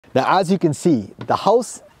Now, as you can see, the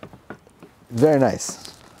house, very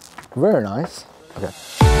nice. Very nice. Okay.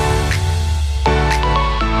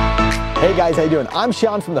 Hey guys, how you doing? I'm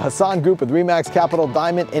Sean from the Hassan Group with Remax Capital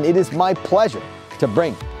Diamond, and it is my pleasure to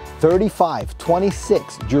bring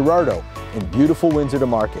 3526 Girardot in beautiful Windsor to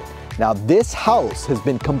market. Now, this house has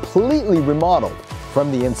been completely remodeled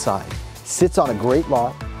from the inside. Sits on a great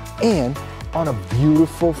lot and on a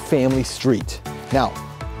beautiful family street. Now,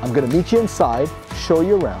 I'm gonna meet you inside, show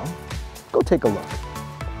you around. Go take a look.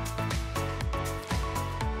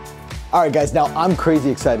 All right guys, now I'm crazy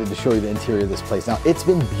excited to show you the interior of this place. Now, it's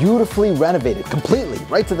been beautifully renovated, completely,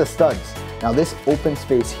 right to the studs. Now, this open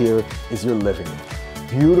space here is your living room.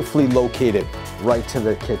 Beautifully located right to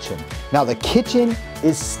the kitchen. Now, the kitchen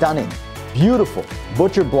is stunning. Beautiful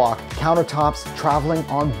butcher block countertops traveling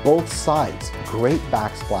on both sides. Great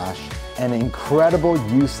backsplash and incredible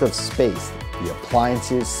use of space. The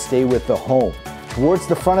appliances stay with the home. Towards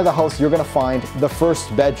the front of the house, you're gonna find the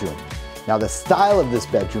first bedroom. Now, the style of this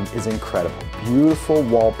bedroom is incredible. Beautiful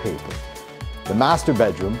wallpaper. The master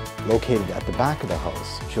bedroom, located at the back of the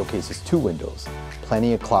house, showcases 2 windows,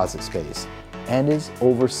 plenty of closet space, and is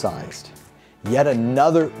oversized. Yet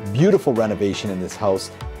another beautiful renovation in this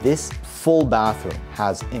house. This full bathroom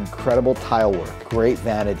has incredible tile work, great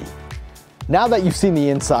vanity. Now that you've seen the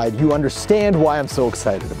inside, you understand why I'm so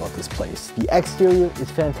excited about this place. The exterior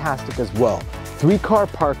is fantastic as well. 3-car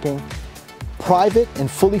parking, private and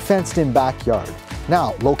fully fenced in backyard.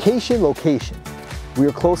 Now, location. We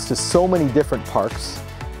are close to so many different parks,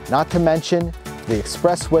 not to mention the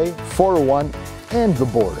expressway, 401, and the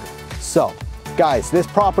border. So, guys, this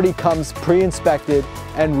property comes pre-inspected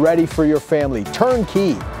and ready for your family,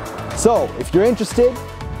 turnkey. So, if you're interested,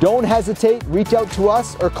 don't hesitate, reach out to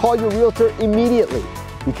us or call your realtor immediately,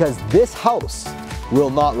 because this house will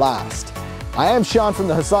not last. I am Sean from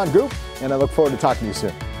the Hassan Group, and I look forward to talking to you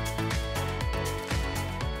soon.